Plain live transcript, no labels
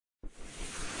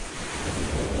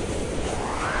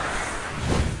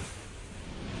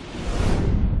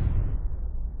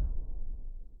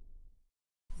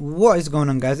What is going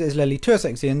on, guys? It is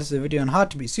Lely2sx here, and this is a video on how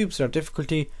to beat superstar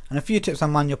difficulty and a few tips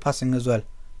on manual passing as well.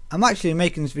 I'm actually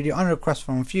making this video on request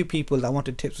from a few people that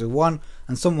wanted tips with one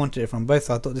and some wanted it from both,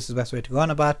 so I thought this is the best way to go on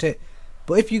about it.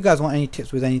 But if you guys want any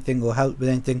tips with anything or help with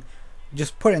anything,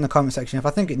 just put it in the comment section. If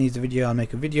I think it needs a video, I'll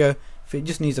make a video. If it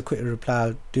just needs a quick reply,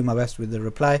 I'll do my best with the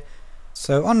reply.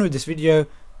 So on with this video.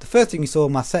 The first thing you saw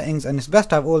my settings, and it's best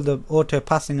to have all the auto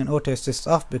passing and auto assists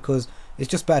off because it's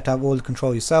just better to have all the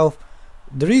control yourself.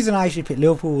 The reason I actually picked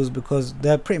Liverpool was because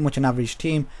they're pretty much an average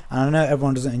team, and I know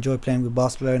everyone doesn't enjoy playing with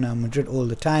Barcelona and Madrid all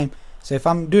the time, so if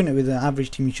I'm doing it with an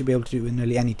average team, you should be able to do it with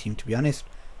nearly any team, to be honest.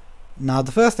 Now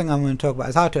the first thing I'm going to talk about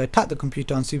is how to attack the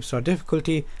computer on superstar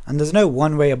difficulty, and there's no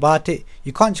one way about it.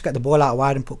 You can't just get the ball out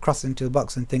wide and put crosses into the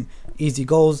box and think easy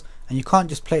goals, and you can't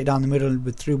just play it down the middle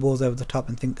with 3 balls over the top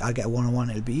and think I get a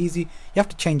one-on-one, it'll be easy. You have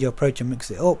to change your approach and mix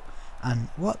it up. And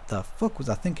what the fuck was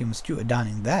I thinking with Stuart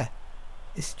Downing there?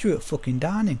 It's Stuart fucking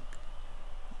Downing.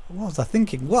 What was I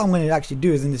thinking? What I'm going to actually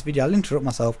do is in this video I'll interrupt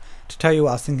myself to tell you what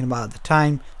I was thinking about at the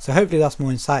time, so hopefully that's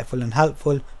more insightful and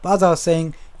helpful. But as I was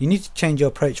saying, you need to change your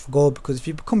approach for goal, because if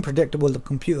you become predictable, the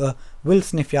computer will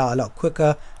sniff you out a lot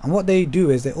quicker. And what they do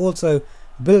is they also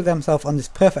build themselves on this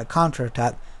perfect counter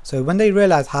attack, so when they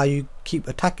realize how you keep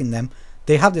attacking them,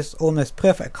 they have this almost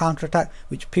perfect counter attack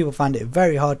which people find it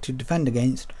very hard to defend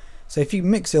against. So if you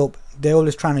mix it up, they're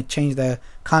always trying to change their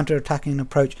counter attacking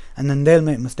approach, and then they'll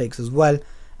make mistakes as well.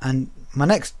 And my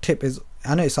next tip is,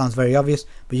 I know it sounds very obvious,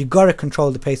 but you gotta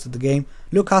control the pace of the game.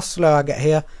 Look how slow I get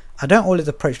here. I don't always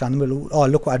approach down the middle. Oh,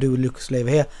 look what I do with Lucas Leiva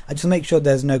here. I just make sure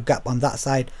there's no gap on that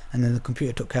side, and then the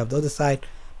computer took care of the other side.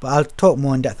 But I'll talk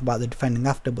more in depth about the defending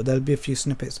after, but there'll be a few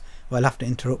snippets where I'll have to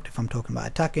interrupt if I'm talking about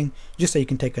attacking, just so you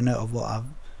can take a note of what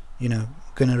I'm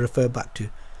gonna refer back to.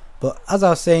 But as I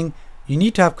was saying, you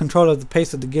need to have control of the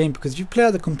pace of the game, because if you play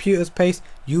at the computer's pace,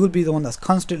 you will be the one that's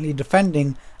constantly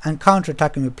defending and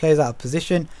counter-attacking with players out of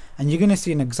position. And you're going to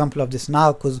see an example of this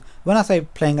now, because when I say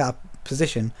playing out of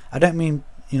position, I don't mean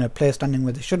players standing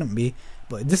where they shouldn't be,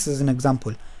 but this is an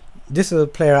example. This is a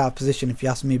player out of position, if you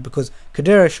ask me, because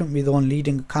Khedira shouldn't be the one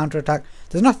leading a counter-attack.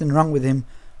 There's nothing wrong with him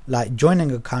like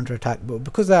joining a counter-attack, but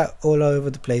because they're all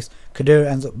over the place, Khedira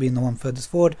ends up being the one furthest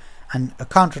forward. And a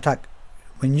counter-attack,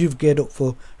 when you've geared up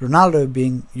for Ronaldo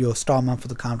being your star man for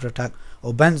the counter-attack,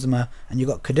 or Benzema, and you've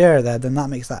got Khedira there, then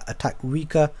that makes that attack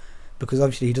weaker, because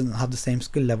obviously he doesn't have the same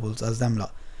skill levels as them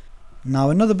lot. Now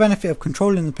another benefit of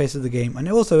controlling the pace of the game, and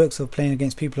it also works for playing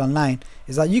against people online,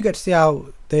 is that you get to see how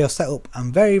they are set up,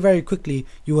 and very quickly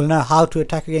you will know how to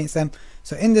attack against them.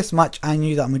 So in this match I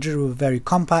knew that Madrid were very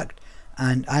compact,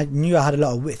 and I knew I had a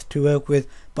lot of width to work with,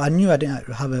 but I knew I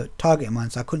didn't have a target in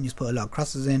mind, so I couldn't just put a lot of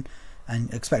crosses in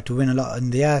and expect to win a lot in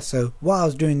the air. So what I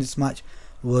was doing this match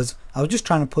was I was just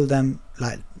trying to pull them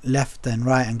like left and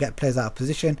right and get players out of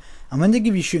position, and when they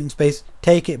give you shooting space,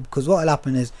 take it, because what will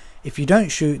happen is if you don't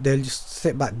shoot, they'll just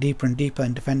sit back deeper and deeper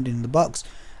and defend in the box,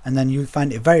 and then you'll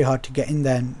find it very hard to get in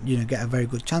there and get a very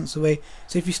good chance away.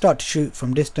 So if you start to shoot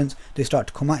from distance, they start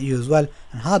to come at you as well.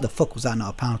 And how the fuck was that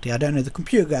not a penalty? I don't know. The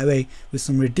computer got away with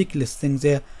some ridiculous things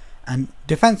here. And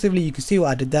defensively, you can see what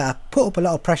I did there. I put up a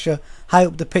lot of pressure high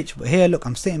up the pitch, but here look,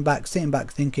 I'm sitting back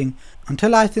thinking,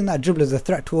 until I think that dribbler is a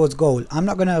threat towards goal, I'm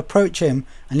not going to approach him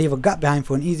and leave a gap behind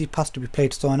for an easy pass to be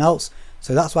played to someone else.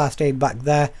 So that's why I stayed back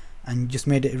there and just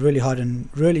made it really hard and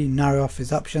really narrow off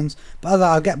his options. But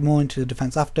I'll get more into the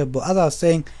defense after. But as I was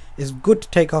saying, it's good to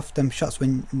take off them shots,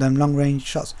 them long range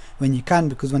shots when you can,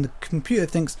 because when the computer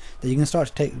thinks that you can start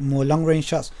to take more long range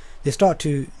shots, they start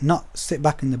to not sit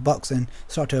back in the box and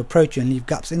start to approach you and leave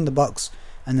gaps in the box,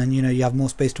 and then you have more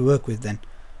space to work with then.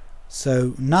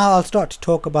 So now I'll start to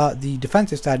talk about the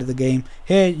defensive side of the game.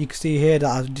 Here you can see here that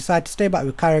I've decided to stay back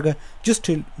with Carragher just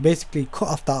to basically cut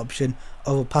off that option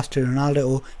of a pass to Ronaldo,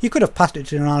 or he could have passed it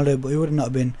to Ronaldo, but it would not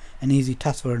have been an easy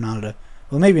task for Ronaldo.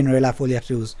 Well, maybe in real life all you have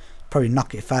to do was probably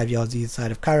knock it 5 yards either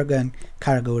side of Carragher, and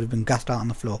Carragher would have been gassed out on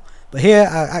the floor. But here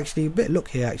I actually, a bit luck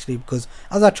here actually, because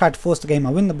as I tried to force the game, I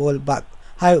win the ball back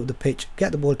high up the pitch,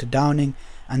 get the ball to Downing,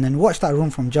 and then watch that run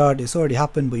from Gerrard. It's already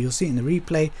happened, but you'll see it in the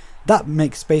replay. That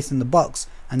makes space in the box,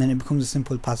 and then it becomes a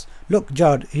simple pass. Look,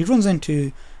 Gerrard, he runs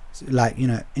into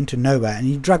into nowhere, and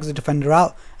he drags the defender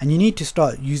out, and you need to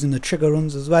start using the trigger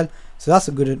runs as well. So that's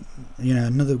a good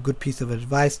another good piece of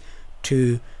advice,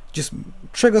 to just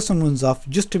trigger some runs off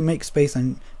just to make space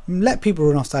and let people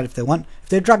run offside if they want. If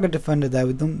they drag a defender there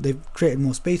with them, they've created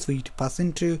more space for you to pass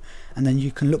into, and then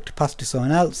you can look to pass to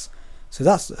someone else. So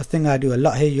that's a thing I do a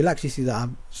lot here. You'll actually see that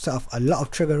I've set off a lot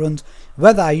of trigger runs.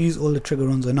 Whether I use all the trigger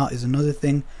runs or not is another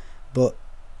thing, but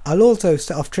I'll also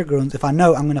set off trigger runs if I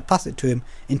know I'm going to pass it to him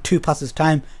in 2 passes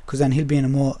time, because then he'll be in a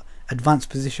more advanced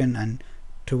position and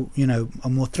to, you know, a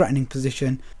more threatening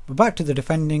position. But back to the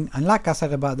defending, and like I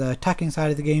said about the attacking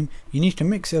side of the game, you need to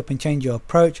mix it up and change your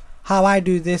approach. How I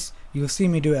do this, you'll see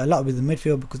me do it a lot with the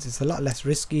midfield because it's a lot less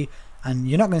risky, and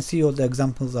you're not going to see all the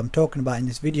examples I'm talking about in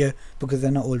this video because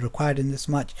they're not all required in this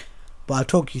match, but I'll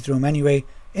talk you through them anyway.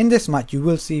 In this match you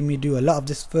will see me do a lot of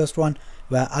this first one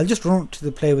where I'll just run up to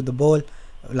the player with the ball,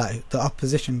 like the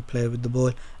opposition player with the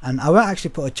ball, and I won't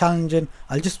actually put a challenge in.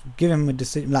 I'll just give him a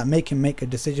decision, like make him make a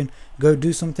decision, go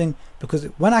do something, because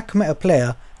when I commit a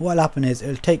player, what'll happen is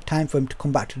it'll take time for him to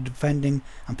come back to defending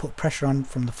and put pressure on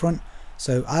from the front.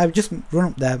 So I'll just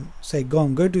run up there, say go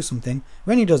on, go do something.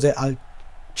 When he does it, I'll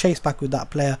chase back with that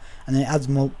player, and then it adds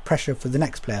more pressure for the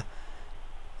next player.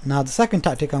 Now the second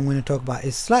tactic I'm going to talk about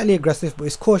is slightly aggressive, but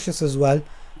it's cautious as well.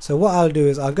 So what I'll do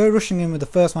is I'll go rushing in with the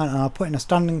first man and I'll put in a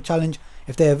standing challenge.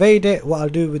 If they evade it, what I'll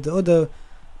do with the other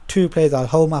two players, I'll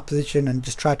hold my position and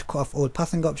just try to cut off all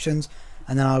passing options,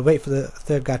 and then I'll wait for the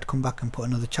third guy to come back and put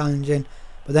another challenge in.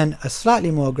 But then a slightly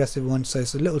more aggressive one, so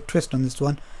it's a little twist on this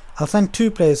one. I'll send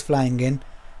two players flying in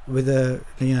with a,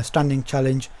 you know, standing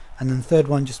challenge, and then the third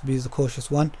one just be the cautious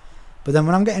one. But then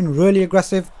when I'm getting really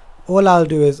aggressive, all I'll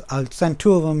do is I'll send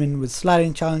two of them in with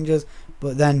sliding challenges,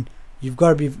 but then you've got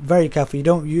to be very careful.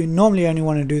 You normally only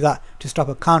want to do that to stop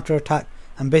a counter attack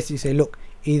and basically say, look,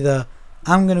 either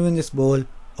I'm going to win this ball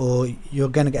or you're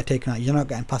going to get taken out, you're not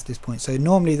getting past this point. So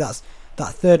normally that's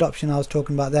that third option I was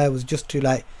talking about there, was just to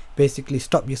like basically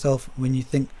stop yourself when you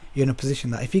think you're in a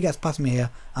position that if he gets past me here,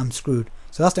 I'm screwed.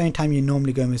 So that's the only time you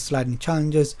normally go with sliding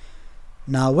challenges.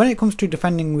 Now when it comes to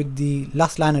defending with the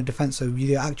last line of defense, so with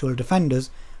the actual defenders,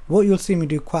 what you'll see me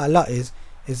do quite a lot is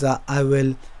that I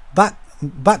will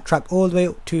backtrack all the way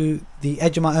up to the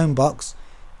edge of my own box,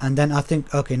 and then I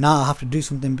think, okay, now I have to do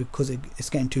something because it's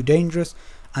getting too dangerous,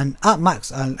 and at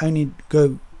max I'll only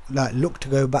go look to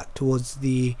go back towards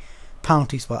the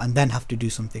penalty spot and then have to do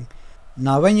something.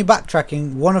 Now when you're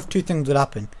backtracking, one of two things will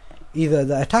happen. Either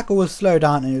the attacker will slow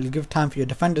down and it'll give time for your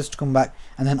defenders to come back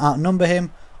and then outnumber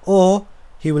him, or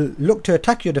he will look to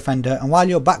attack your defender, and while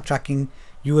you're backtracking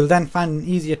you will then find an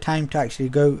easier time to actually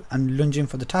go and lunge in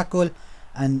for the tackle.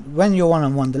 And when you're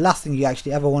one-on-one, the last thing you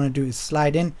actually ever want to do is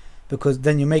slide in, because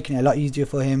then you're making it a lot easier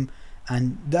for him.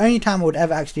 And the only time I would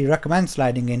ever actually recommend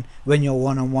sliding in when you're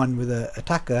one-on-one with an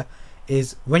attacker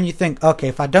is when you think, okay,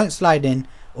 if I don't slide in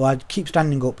or I keep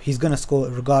standing up, he's going to score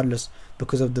regardless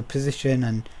because of the position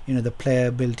and, you know, the player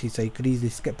ability. So you could easily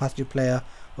skip past your player,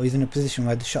 or he's in a position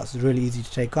where the shots are really easy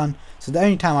to take on. So the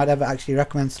only time I'd ever actually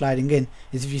recommend sliding in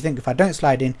is if you think if I don't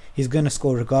slide in, he's going to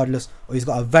score regardless, or he's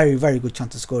got a very, very good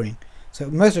chance of scoring. So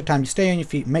most of the time you stay on your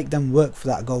feet, make them work for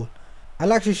that goal.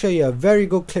 I'll actually show you a very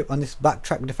good clip on this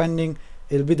backtrack defending.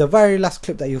 It'll be the very last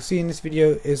clip that you'll see in this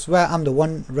video. Is where I'm the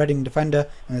one Reading defender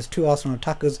and there's two Arsenal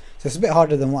attackers, so it's a bit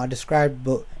harder than what I described,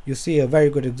 but you'll see a very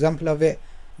good example of it.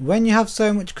 When you have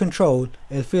so much control,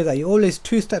 it'll feel that you're always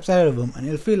two steps ahead of them, and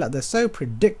it'll feel like they're so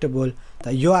predictable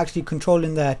that you're actually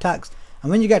controlling their attacks. And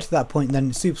when you get to that point,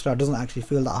 then Superstar doesn't actually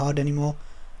feel that hard anymore.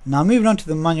 Now moving on to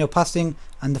the manual passing,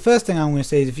 and the first thing I'm going to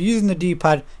say is if you're using the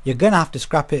D-pad, you're going to have to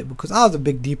scrap it, because I was a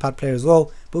big D-pad player as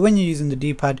well, but when you're using the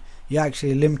D-pad, you're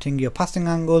actually limiting your passing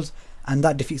angles, and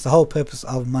that defeats the whole purpose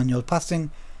of manual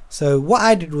passing. So what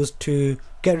I did was to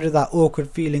get rid of that awkward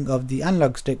feeling of the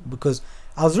analog stick, because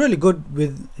I was really good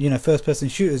with, you know, first person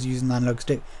shooters using the analog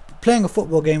stick, but playing a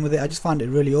football game with it, I just found it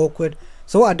really awkward.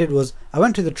 So what I did was I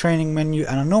went to the training menu,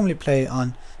 and I normally play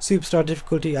on Superstar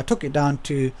difficulty. I took it down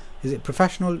to, is it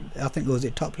professional? I think it was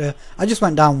it top player. I just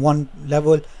went down one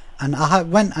level, and I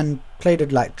went and played a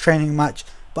like training match,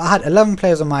 but I had 11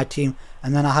 players on my team,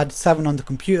 and then I had 7 on the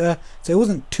computer, so it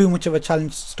wasn't too much of a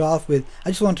challenge to start off with. I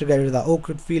just wanted to get rid of that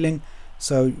awkward feeling.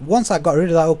 So once I got rid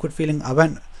of that awkward feeling, I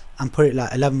went and put it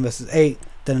like 11 versus 8,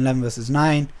 then 11 versus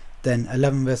 9, then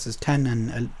 11 versus 10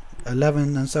 and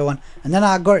 11 and so on. And then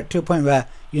I got it to a point where,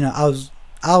 you know,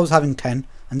 I was having 10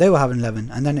 and they were having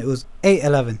 11, and then it was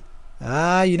 8-11.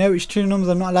 You know which two numbers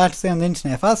I'm not allowed to say on the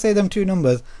internet. If I say them two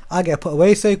numbers, I get put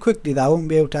away so quickly that I won't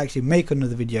be able to actually make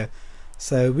another video.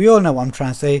 So we all know what I'm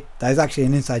trying to say. That is actually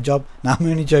an inside job. Now I'm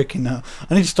only joking now.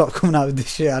 I need to stop coming out with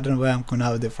this shit. I don't know where I'm coming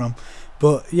out with it from.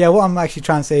 But yeah, what I'm actually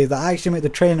trying to say is that I actually make the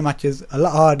training matches a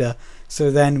lot harder, so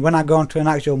then when I go into an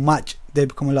actual match, they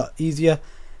become a lot easier.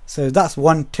 So that's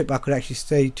one tip I could actually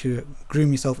say to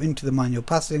groom yourself into the manual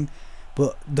passing.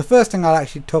 But the first thing I'll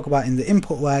actually talk about in the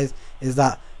input wise is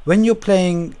that when you're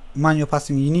playing manual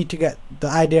passing, you need to get the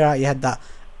idea out of your head that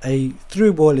a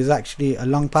through ball is actually a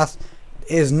long pass.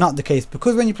 It is not the case,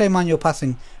 because when you play manual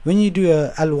passing, when you do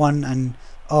a L1 and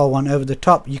R1 over the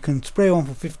top, you can spray one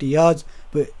for 50 yards,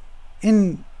 but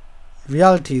in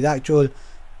reality the actual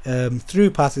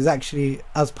through pass is actually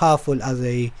as powerful as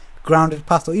a grounded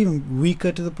pass, or even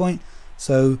weaker to the point.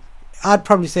 So I'd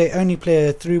probably say only play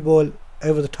a through ball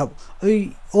over the top,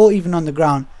 or even on the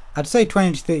ground. I'd say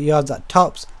 20 to 30 yards at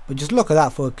tops, but just look at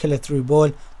that for a killer through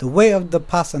ball. The weight of the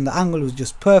pass and the angle was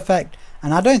just perfect,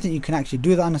 and I don't think you can actually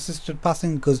do that on assisted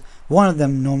passing, because one of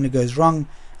them normally goes wrong.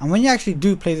 And when you actually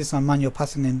do play this on manual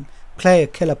passing and play a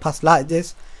killer pass like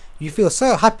this, you feel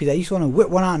so happy that you just want to whip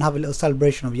one out and have a little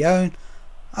celebration of your own.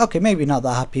 Okay, maybe not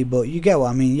that happy, but you get what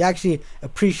I mean. You actually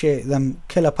appreciate them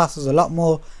killer passes a lot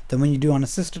more than when you do on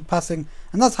assisted passing,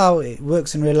 and that's how it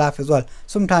works in real life as well.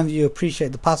 Sometimes you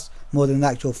appreciate the pass more than the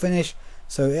actual finish,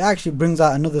 so it actually brings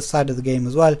out another side of the game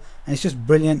as well, and it's just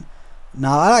brilliant.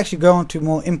 Now I'll actually go on to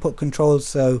more input controls.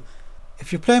 So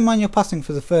if you're playing manual passing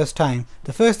for the first time,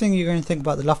 the first thing you're going to think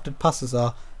about the lofted passes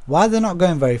are why they're not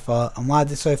going very far and why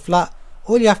they're so flat.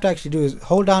 All you have to actually do is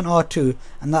hold down R2,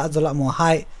 and that adds a lot more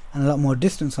height and a lot more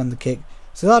distance on the kick.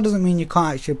 So that doesn't mean you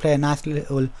can't actually play a nice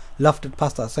little lofted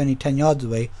pass that's only 10 yards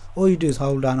away. All you do is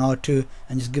hold down R2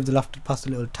 and just give the lofted pass a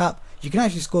little tap. You can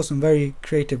actually score some very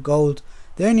creative goals.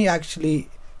 The only actually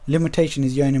limitation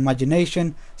is your own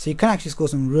imagination, so you can actually score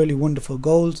some really wonderful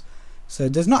goals. So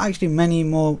there's not actually many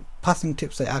more passing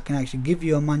tips that I can actually give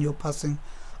you on manual passing,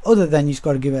 other than you just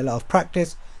got to give it a lot of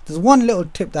practice. There's one little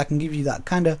tip that I can give you that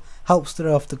kind of helps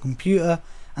throw off the computer,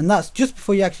 and that's just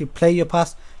before you actually play your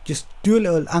pass, just do a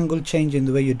little angle change in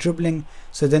the way you're dribbling,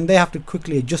 so then they have to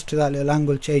quickly adjust to that little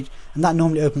angle change, and that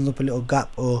normally opens up a little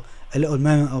gap or a little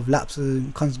moment of lapse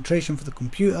in concentration for the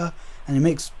computer, and it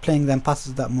makes playing them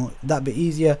passes that bit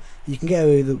easier, and you can get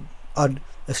away with the odd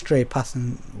astray pass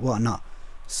and whatnot.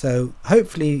 So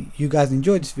hopefully you guys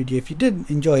enjoyed this video. If you did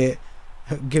enjoy it,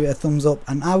 give it a thumbs up,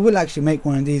 and I will actually make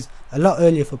one of these a lot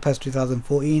earlier for PES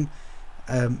 2014,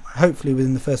 hopefully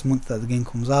within the first month that the game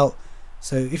comes out.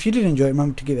 So if you did enjoy it,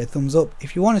 remember to give it a thumbs up.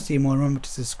 If you want to see more, remember to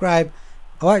subscribe.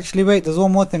 Oh, actually wait, there's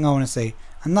one more thing I want to say,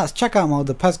 and that's check out my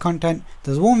other PES content.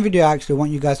 There's one video I actually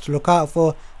want you guys to look out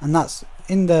for, and that's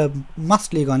in the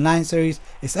Master League Online series.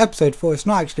 It's episode 4. It's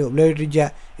not actually uploaded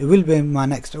yet. It will be in my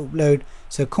next upload,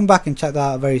 so come back and check that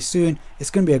out very soon. It's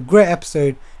going to be a great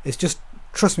episode. It's just,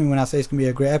 trust me when I say it's going to be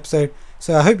a great episode.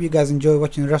 So I hope you guys enjoy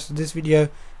watching the rest of this video,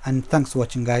 and thanks for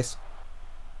watching, guys.